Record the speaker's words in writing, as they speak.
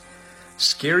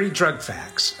Scary Drug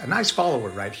Facts. A nice follower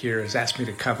right here has asked me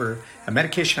to cover a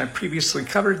medication I previously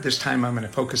covered. This time I'm going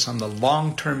to focus on the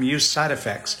long-term use side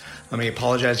effects. Let me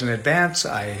apologize in advance.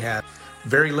 I have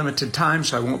very limited time,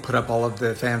 so I won't put up all of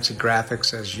the fancy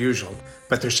graphics as usual.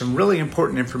 But there's some really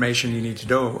important information you need to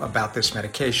know about this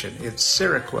medication. It's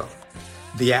Seroquel.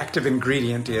 The active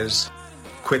ingredient is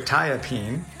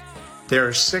quetiapine. There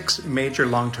are 6 major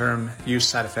long-term use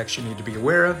side effects you need to be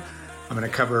aware of. I'm going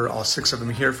to cover all 6 of them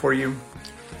here for you.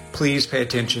 Please pay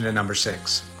attention to number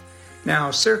 6. Now,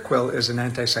 Seroquel is an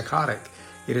antipsychotic.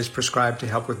 It is prescribed to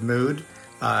help with mood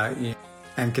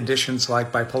and conditions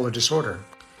like bipolar disorder.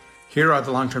 Here are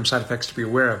the long-term side effects to be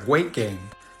aware of: weight gain,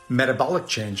 metabolic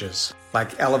changes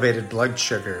like elevated blood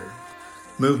sugar,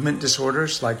 movement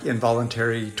disorders like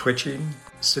involuntary twitching,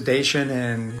 sedation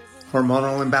and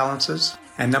hormonal imbalances,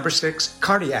 and number 6,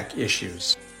 cardiac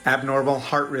issues, abnormal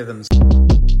heart rhythms.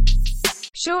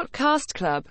 Shortcast Club.